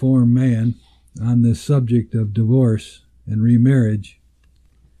a reformed man on this subject of divorce and remarriage.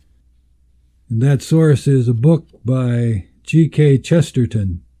 And that source is a book by G.K.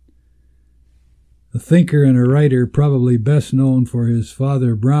 Chesterton, a thinker and a writer probably best known for his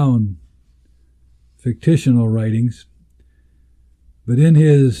Father Brown fictional writings. But in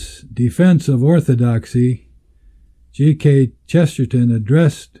his defense of orthodoxy, G.K. Chesterton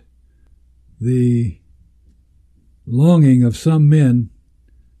addressed the longing of some men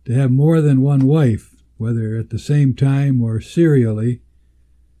to have more than one wife, whether at the same time or serially,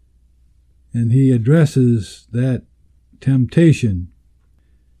 and he addresses that temptation.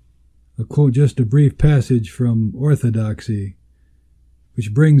 I'll quote just a brief passage from Orthodoxy,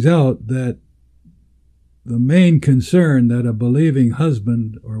 which brings out that the main concern that a believing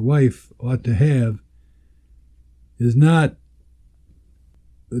husband or wife ought to have is not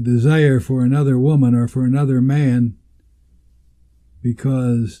the desire for another woman or for another man,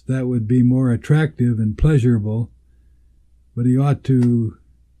 because that would be more attractive and pleasurable, but he ought to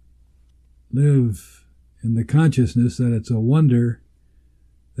live in the consciousness that it's a wonder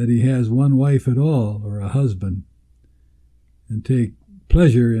that he has one wife at all, or a husband, and take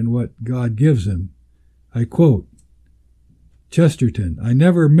pleasure in what God gives him. I quote Chesterton, "I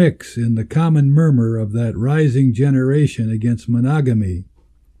never mix in the common murmur of that rising generation against monogamy,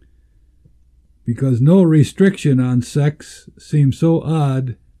 because no restriction on sex seems so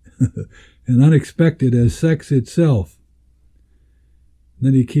odd and unexpected as sex itself."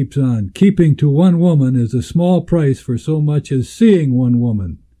 Then he keeps on, "Keeping to one woman is a small price for so much as seeing one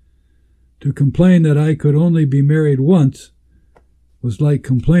woman. To complain that I could only be married once was like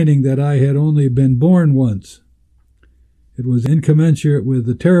complaining that I had only been born once. It was incommensurate with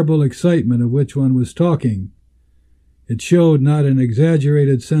the terrible excitement of which one was talking. It showed not an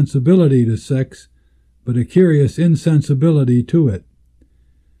exaggerated sensibility to sex, but a curious insensibility to it.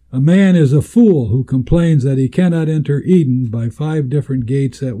 A man is a fool who complains that he cannot enter Eden by 5 different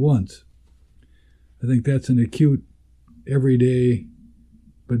gates at once." I think that's an acute, everyday,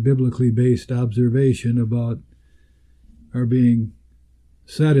 but biblically based observation about our being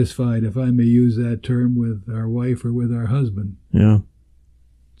satisfied, if I may use that term, with our wife or with our husband. Yeah.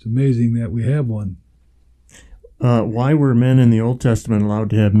 It's amazing that we have one. Why were men in the Old Testament allowed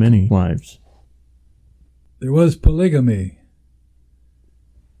to have many wives? There was polygamy.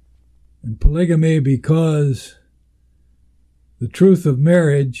 And polygamy because the truth of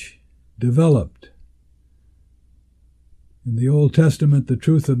marriage developed. In the Old Testament, the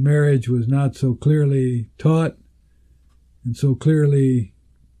truth of marriage was not so clearly taught and so clearly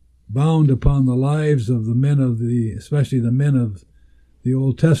bound upon the lives of the men of especially the men of the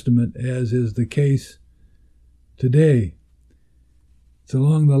Old Testament, as is the case today. It's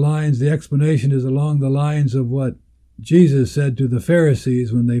along the lines, the explanation is along the lines of what Jesus said to the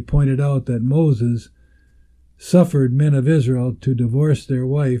Pharisees when they pointed out that Moses suffered men of Israel to divorce their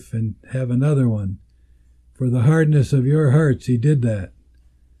wife and have another one. For the hardness of your hearts he did that.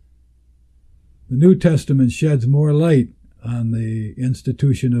 The New Testament sheds more light on the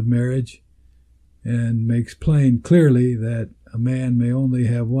institution of marriage and makes plain clearly that a man may only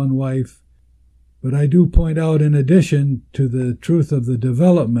have one wife But I do point out, in addition to the truth of the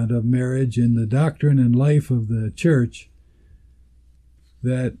development of marriage in the doctrine and life of the church,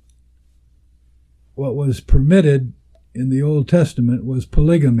 that what was permitted in the Old Testament was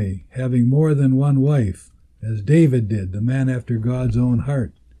polygamy, having more than one wife, as David did, the man after God's own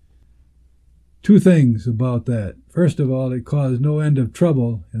heart. Two things about that. First of all, it caused no end of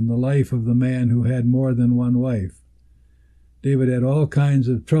trouble in the life of the man who had more than one wife. David had all kinds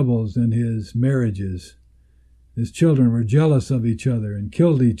of troubles in his marriages. His children were jealous of each other and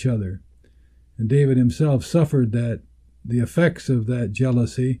killed each other. And David himself suffered the effects of that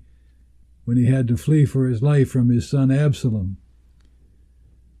jealousy when he had to flee for his life from his son Absalom.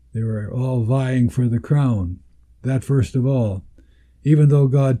 They were all vying for the crown. That first of all. Even though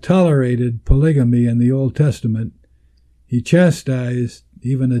God tolerated polygamy in the Old Testament, he chastised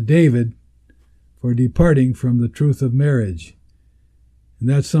even a David for departing from the truth of marriage. And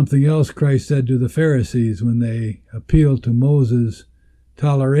that's something else Christ said to the Pharisees when they appealed to Moses'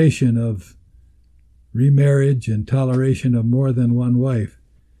 toleration of remarriage and toleration of more than one wife.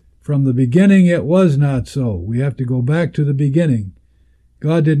 From the beginning it was not so. We have to go back to the beginning.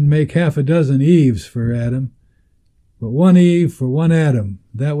 God didn't make half a dozen Eves for Adam, but one Eve for one Adam.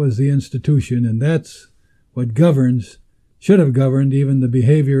 That was the institution, and that's what should have governed even the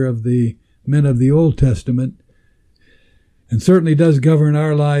behavior of the men of the Old Testament, and certainly does govern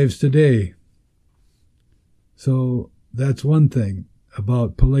our lives today. So that's one thing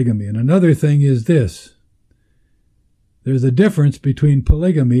about polygamy. And another thing is this. There's a difference between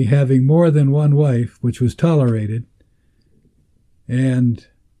polygamy, having more than one wife, which was tolerated, and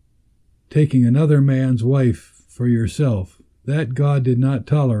taking another man's wife for yourself. That God did not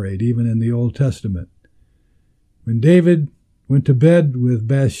tolerate, even in the Old Testament. When David went to bed with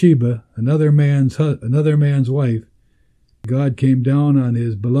Bathsheba, another man's wife, God came down on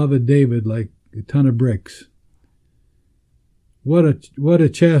his beloved David like a ton of bricks. What a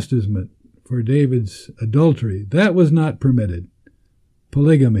chastisement for David's adultery. That was not permitted.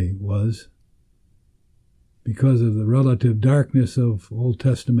 Polygamy was, because of the relative darkness of Old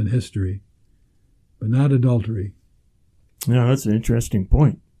Testament history, but not adultery. Yeah, that's an interesting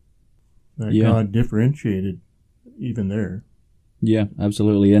point. That God differentiated even there. Yeah,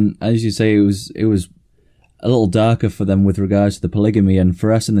 absolutely. And as you say, it was a little darker for them with regards to the polygamy. And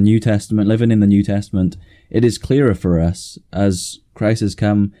for us in the New Testament, living in the New Testament, it is clearer for us as Christ has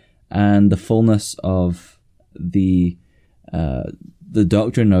come and the fullness of the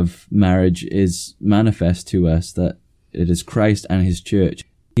doctrine of marriage is manifest to us, that it is Christ and his church.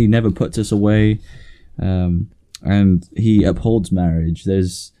 He never puts us away, and he upholds marriage.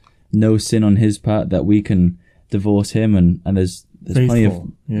 There's no sin on his part that we can divorce him, and there's plenty of...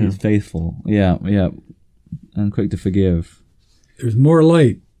 He's faithful. Yeah, and quick to forgive. There's more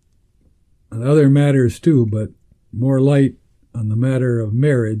light on other matters too, but more light on the matter of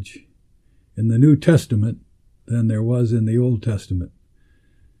marriage in the New Testament than there was in the Old Testament.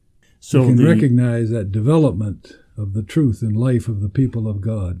 So you can recognize that development of the truth and life of the people of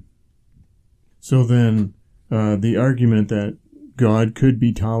God. So then, the argument that God could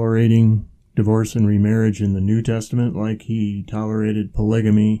be tolerating divorce and remarriage in the New Testament like he tolerated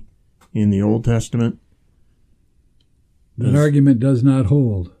polygamy in the Old Testament? That argument does not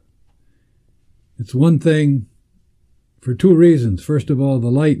hold. It's one thing for two reasons. First of all,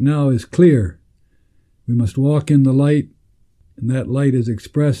 the light now is clear. We must walk in the light, and that light is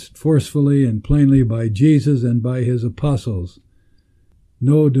expressed forcefully and plainly by Jesus and by his apostles.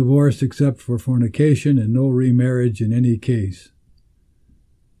 No divorce except for fornication, and no remarriage in any case.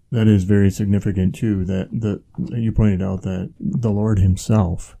 That is very significant too, that you pointed out that the Lord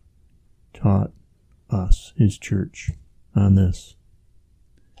himself taught us, his church, on this.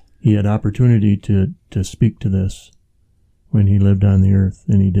 He had opportunity to speak to this when he lived on the earth,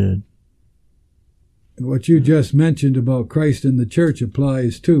 and he did. And what you just mentioned about Christ and the church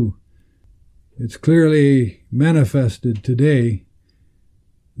applies too. It's clearly manifested today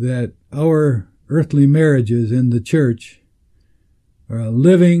that our earthly marriages in the church are a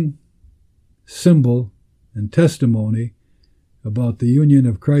living symbol and testimony about the union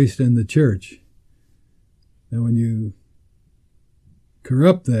of Christ and the church. Now, when you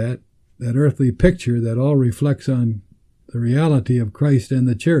corrupt that earthly picture that all reflects on the reality of Christ and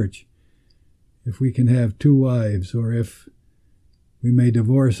the church, if we can have two wives, or if we may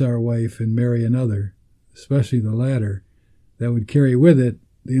divorce our wife and marry another, especially the latter, that would carry with it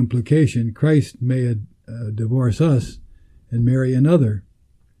the implication Christ may divorce us and marry another.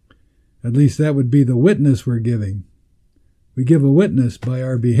 At least that would be the witness we're giving. We give a witness by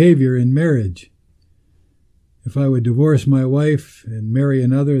our behavior in marriage. If I would divorce my wife and marry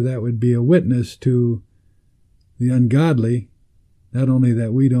another, that would be a witness to the ungodly, not only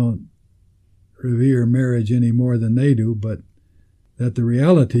that we don't revere marriage any more than they do, but that the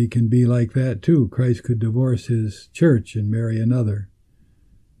reality can be like that too. Christ could divorce his church and marry another.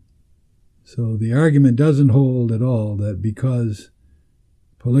 So the argument doesn't hold at all that because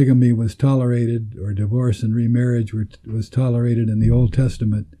polygamy was tolerated or divorce and remarriage was tolerated in the Old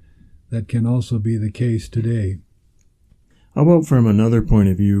Testament, that can also be the case today. How about from another point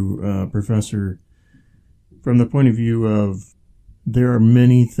of view, Professor, from the point of view of there are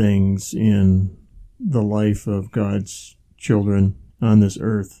many things in the life of God's children on this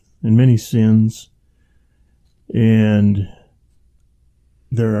earth, and many sins, and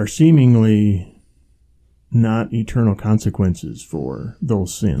there are seemingly not eternal consequences for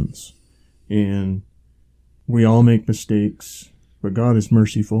those sins. And we all make mistakes, but God is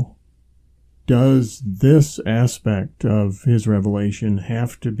merciful. Does this aspect of his revelation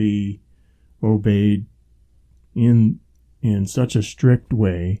have to be obeyed in such a strict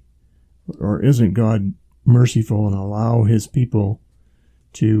way, or isn't God merciful and allow his people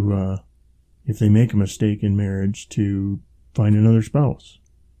to, if they make a mistake in marriage, to find another spouse?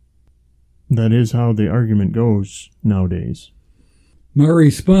 That is how the argument goes nowadays. My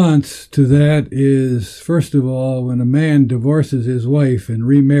response to that is, first of all, when a man divorces his wife and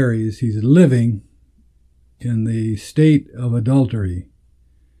remarries, he's living in the state of adultery.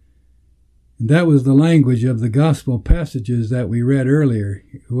 And that was the language of the gospel passages that we read earlier.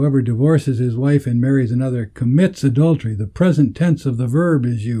 Whoever divorces his wife and marries another commits adultery. The present tense of the verb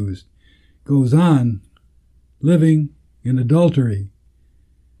is used. Goes on living in adultery.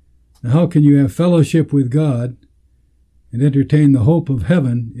 Now, how can you have fellowship with God and entertain the hope of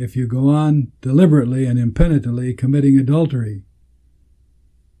heaven if you go on deliberately and impenitently committing adultery?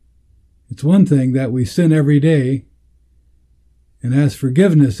 It's one thing that we sin every day and ask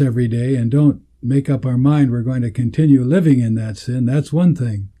forgiveness every day and don't make up our mind we're going to continue living in that sin. That's one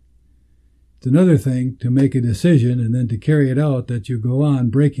thing. It's another thing to make a decision and then to carry it out that you go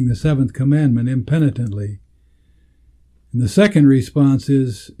on breaking the seventh commandment impenitently. And the second response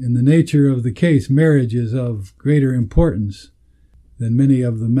is, in the nature of the case, marriage is of greater importance than many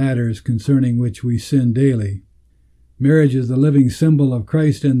of the matters concerning which we sin daily. Marriage is the living symbol of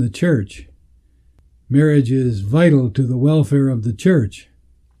Christ and the church. Marriage is vital to the welfare of the church.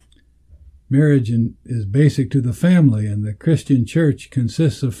 Marriage is basic to the family, and the Christian church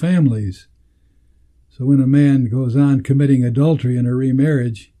consists of families. So when a man goes on committing adultery in a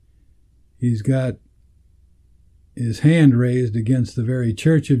remarriage, he's got his hand raised against the very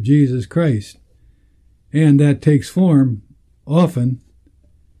church of Jesus Christ. And that takes form, often,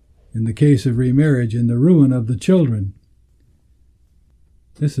 in the case of remarriage, in the ruin of the children.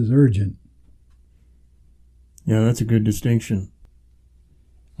 This is urgent. Yeah, that's a good distinction.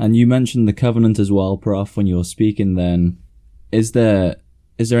 And you mentioned the covenant as well, Prof, when you were speaking then. Is there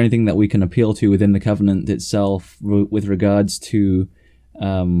anything that we can appeal to within the covenant itself with regards to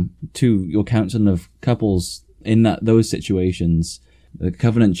your counseling of couples in those situations, the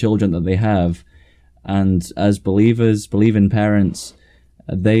covenant children that they have, and as believers, believing parents,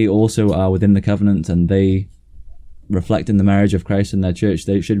 they also are within the covenant and they reflect in the marriage of Christ and their church.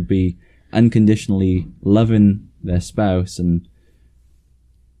 They should be unconditionally loving their spouse. And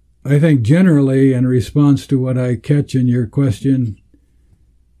I think generally, in response to what I catch in your question,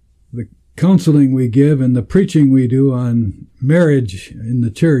 the counseling we give and the preaching we do on marriage in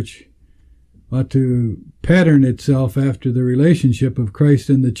the church ought to pattern itself after the relationship of Christ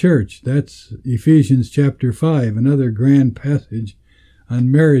and the church. That's Ephesians chapter 5, another grand passage on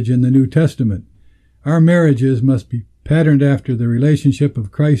marriage in the New Testament. Our marriages must be patterned after the relationship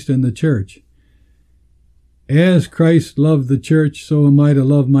of Christ and the church. As Christ loved the church, so am I to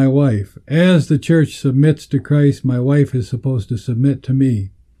love my wife. As the church submits to Christ, my wife is supposed to submit to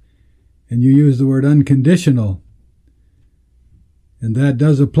me. And you use the word unconditional. And that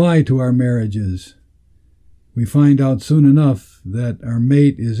does apply to our marriages. We find out soon enough that our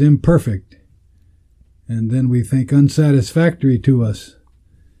mate is imperfect, and then we think unsatisfactory to us.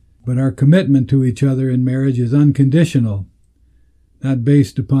 But our commitment to each other in marriage is unconditional, not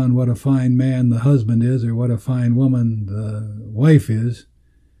based upon what a fine man the husband is or what a fine woman the wife is.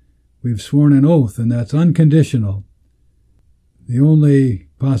 We've sworn an oath, and that's unconditional. The only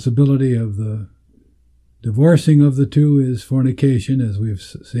possibility of the divorcing of the two is fornication, as we've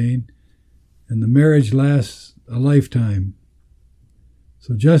seen, and the marriage lasts a lifetime.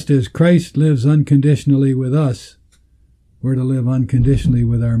 So just as Christ lives unconditionally with us, we're to live unconditionally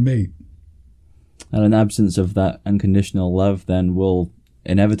with our mate. And an absence of that unconditional love then will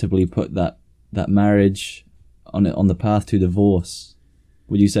inevitably put that marriage on the path to divorce,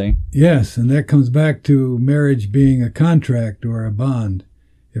 would you say? Yes, and that comes back to marriage being a contract or a bond.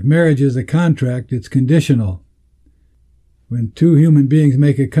 If marriage is a contract, it's conditional. When two human beings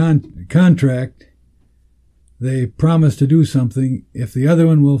make a contract, they promise to do something if the other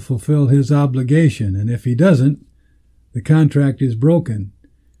one will fulfill his obligation, and if he doesn't, the contract is broken.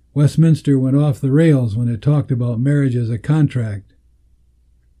 Westminster went off the rails when it talked about marriage as a contract.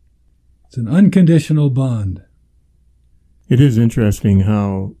 It's an unconditional bond. It is interesting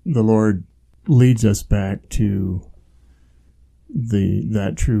how the Lord leads us back to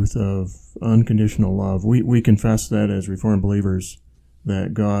that truth of unconditional love. We confess that as Reformed believers,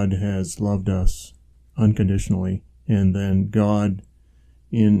 that God has loved us unconditionally, and then God,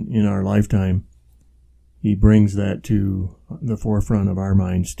 in our lifetime, He brings that to the forefront of our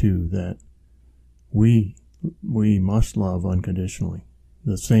minds too, that we must love unconditionally.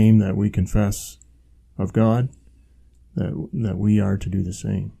 The same that we confess of God, that we are to do the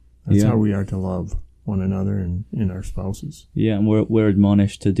same. That's how we are to love one another and our spouses. Yeah, and we're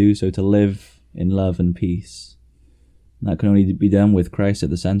admonished to do so, to live in love and peace. And that can only be done with Christ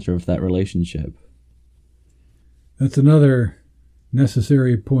at the center of that relationship. That's another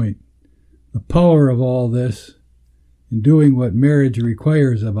necessary point. The power of all this in doing what marriage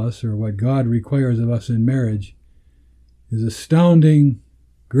requires of us, or what God requires of us in marriage, is astounding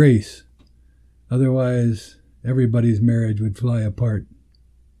grace. Otherwise, everybody's marriage would fly apart.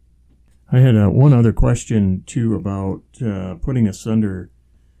 I had one other question, too, about putting asunder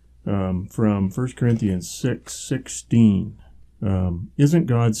from 1 Corinthians 6:16. Isn't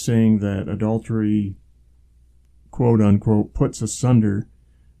God saying that adultery, quote unquote, puts asunder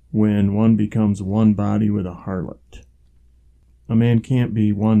when one becomes one body with a harlot? A man can't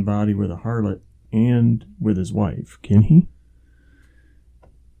be one body with a harlot and with his wife, can he?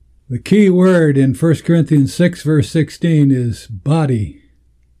 The key word in 1 Corinthians 6, verse 16 is body.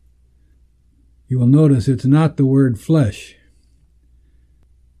 You will notice it's not the word flesh.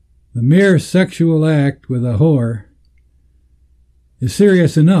 The mere sexual act with a whore is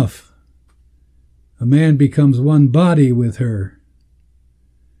serious enough. A man becomes one body with her,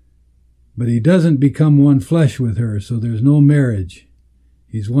 but he doesn't become one flesh with her, so there's no marriage.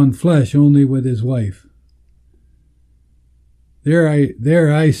 He's one flesh only with his wife. There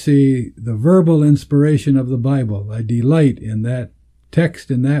I see the verbal inspiration of the Bible. I delight in that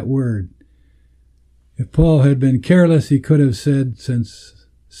text and that word. If Paul had been careless, he could have said, since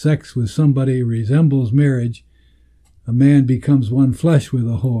sex with somebody resembles marriage, a man becomes one flesh with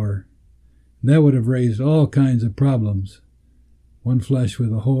a whore. That would have raised all kinds of problems. One flesh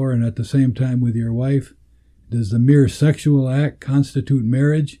with a whore and at the same time with your wife. Does the mere sexual act constitute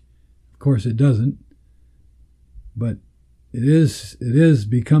marriage? Of course it doesn't. But it is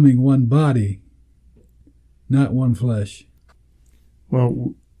becoming one body, not one flesh.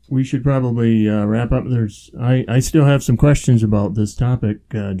 Well, we should probably wrap up. I still have some questions about this topic,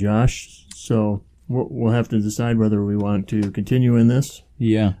 Josh, so we'll have to decide whether we want to continue in this.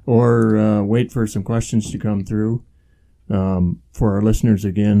 Yeah. Or wait for some questions to come through. For our listeners,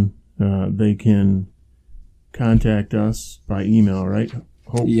 again, they can contact us by email, right?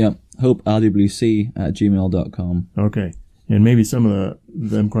 hoperwc@gmail.com. Okay. And maybe some of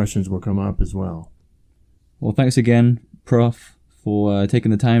them questions will come up as well. Well, thanks again, Prof, for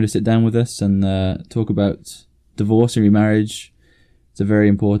taking the time to sit down with us and talk about divorce and remarriage. It's a very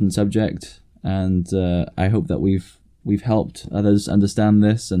important subject, and I hope that we've helped others understand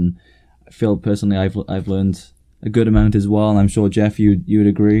this, and I feel personally I've learned a good amount as well, and I'm sure, Jeff, you would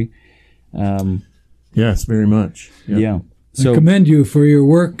agree. Yes, very much. Yep. Yeah. I commend you for your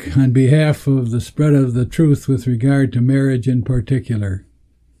work on behalf of the spread of the truth with regard to marriage in particular.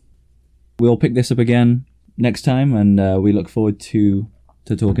 We'll pick this up again next time, and we look forward to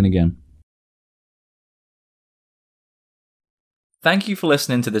talking again. Thank you for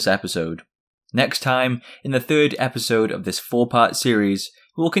listening to this episode. Next time, in the third episode of this 4-part series,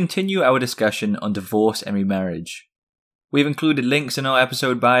 we will continue our discussion on divorce and remarriage. We've included links in our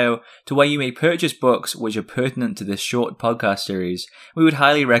episode bio to where you may purchase books which are pertinent to this short podcast series. We would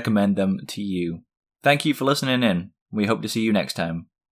highly recommend them to you. Thank you for listening in. We hope to see you next time.